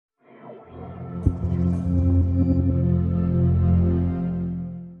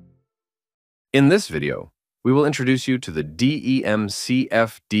In this video, we will introduce you to the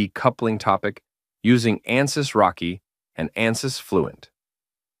DEM-CFD coupling topic using Ansys Rocky and Ansys Fluent.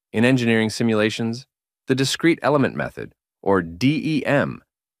 In engineering simulations, the discrete element method, or DEM,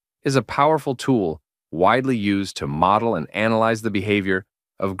 is a powerful tool widely used to model and analyze the behavior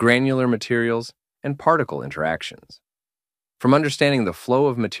of granular materials and particle interactions. From understanding the flow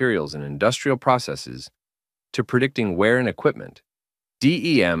of materials in industrial processes to predicting wear in equipment,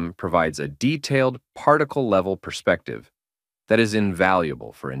 DEM provides a detailed particle-level perspective that is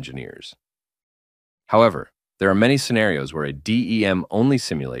invaluable for engineers. However, there are many scenarios where a DEM-only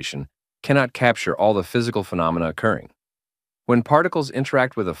simulation cannot capture all the physical phenomena occurring. When particles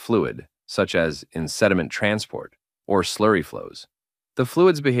interact with a fluid, such as in sediment transport or slurry flows, the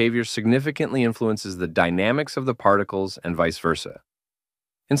fluid's behavior significantly influences the dynamics of the particles and vice versa.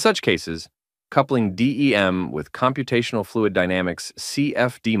 In such cases, coupling DEM with computational fluid dynamics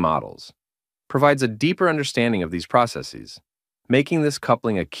CFD models provides a deeper understanding of these processes, making this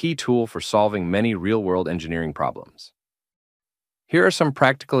coupling a key tool for solving many real-world engineering problems. Here are some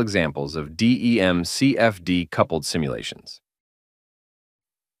practical examples of DEM-CFD coupled simulations.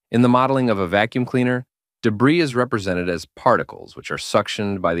 In the modeling of a vacuum cleaner, debris is represented as particles which are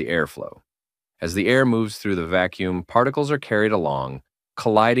suctioned by the airflow. As the air moves through the vacuum, particles are carried along,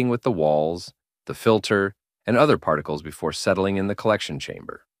 colliding with the walls, the filter, and other particles before settling in the collection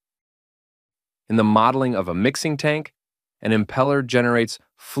chamber. In the modeling of a mixing tank, an impeller generates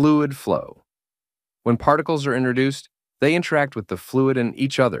fluid flow. When particles are introduced, they interact with the fluid and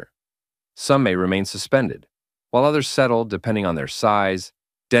each other. Some may remain suspended, while others settle depending on their size,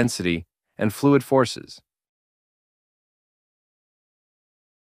 density, and fluid forces.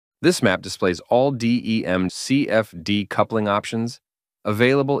 This map displays all DEM-CFD coupling options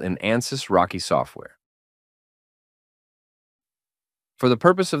available in Ansys Rocky software. For the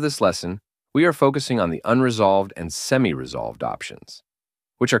purpose of this lesson, we are focusing on the unresolved and semi-resolved options,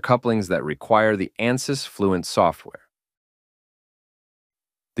 which are couplings that require the Ansys Fluent software.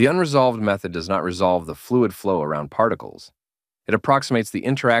 The unresolved method does not resolve the fluid flow around particles. It approximates the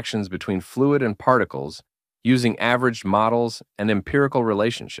interactions between fluid and particles using averaged models and empirical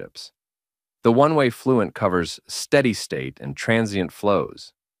relationships. The one-way Fluent covers steady state and transient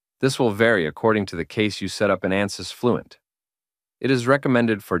flows. This will vary according to the case you set up in Ansys Fluent. It is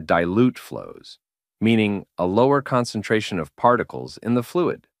recommended for dilute flows, meaning a lower concentration of particles in the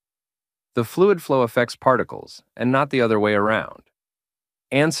fluid. The fluid flow affects particles, and not the other way around.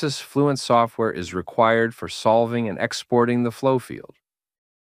 Ansys Fluent software is required for solving and exporting the flow field.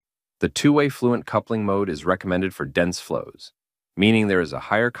 The two-way Fluent coupling mode is recommended for dense flows, meaning there is a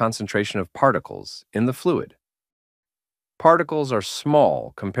higher concentration of particles in the fluid. Particles are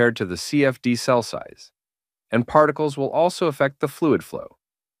small compared to the CFD cell size, and particles will also affect the fluid flow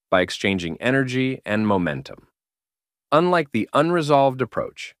by exchanging energy and momentum. Unlike the unresolved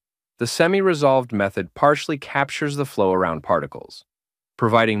approach, the semi-resolved method partially captures the flow around particles,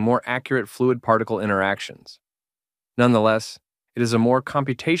 providing more accurate fluid-particle interactions. Nonetheless, it is a more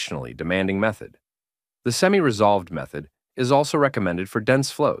computationally demanding method. The semi-resolved method is also recommended for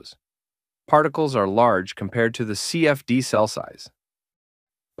dense flows. Particles are large compared to the CFD cell size.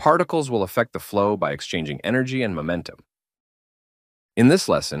 Particles will affect the flow by exchanging energy and momentum. In this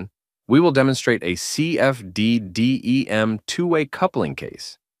lesson, we will demonstrate a CFD-DEM two-way coupling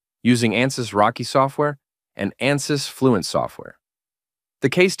case using Ansys Rocky software and Ansys Fluent software. The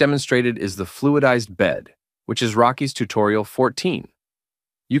case demonstrated is the fluidized bed, which is Rocky's tutorial 14.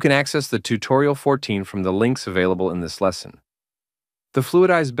 You can access the tutorial 14 from the links available in this lesson. The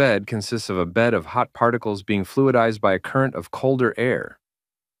fluidized bed consists of a bed of hot particles being fluidized by a current of colder air.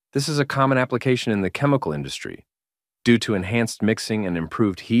 This is a common application in the chemical industry, due to enhanced mixing and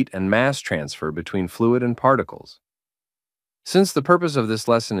improved heat and mass transfer between fluid and particles. Since the purpose of this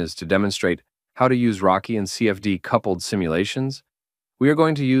lesson is to demonstrate how to use Rocky and CFD coupled simulations, we are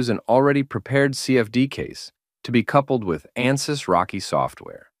going to use an already prepared CFD case to be coupled with Ansys Rocky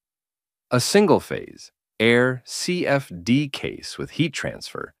software. A single-phase, air CFD case with heat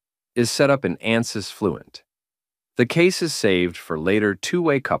transfer is set up in Ansys Fluent. The case is saved for later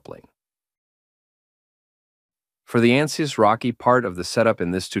two-way coupling. For the Ansys Rocky part of the setup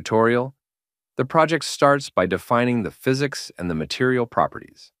in this tutorial, the project starts by defining the physics and the material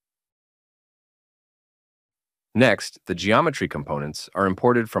properties. Next, the geometry components are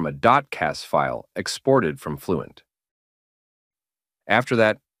imported from a .cas file exported from Fluent. After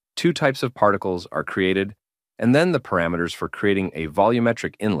that, two types of particles are created, and then the parameters for creating a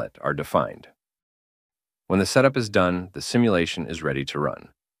volumetric inlet are defined. When the setup is done, the simulation is ready to run.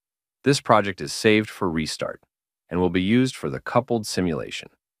 This project is saved for restart and will be used for the coupled simulation.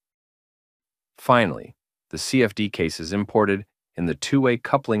 Finally, the CFD case is imported in the two-way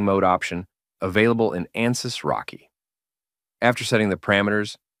coupling mode option available in Ansys Rocky. After setting the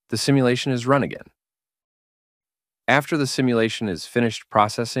parameters, the simulation is run again. After the simulation is finished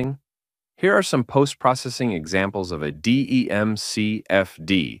processing, here are some post-processing examples of a DEM-CFD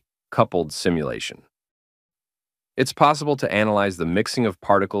coupled simulation. It's possible to analyze the mixing of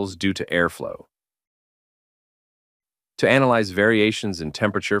particles due to airflow, to analyze variations in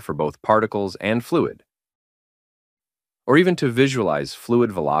temperature for both particles and fluid, or even to visualize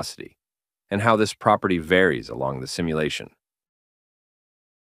fluid velocity and how this property varies along the simulation.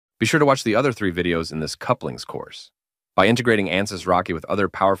 Be sure to watch the other 3 videos in this couplings course. By integrating Ansys Rocky with other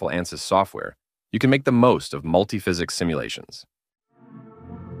powerful Ansys software, you can make the most of multi-physics simulations.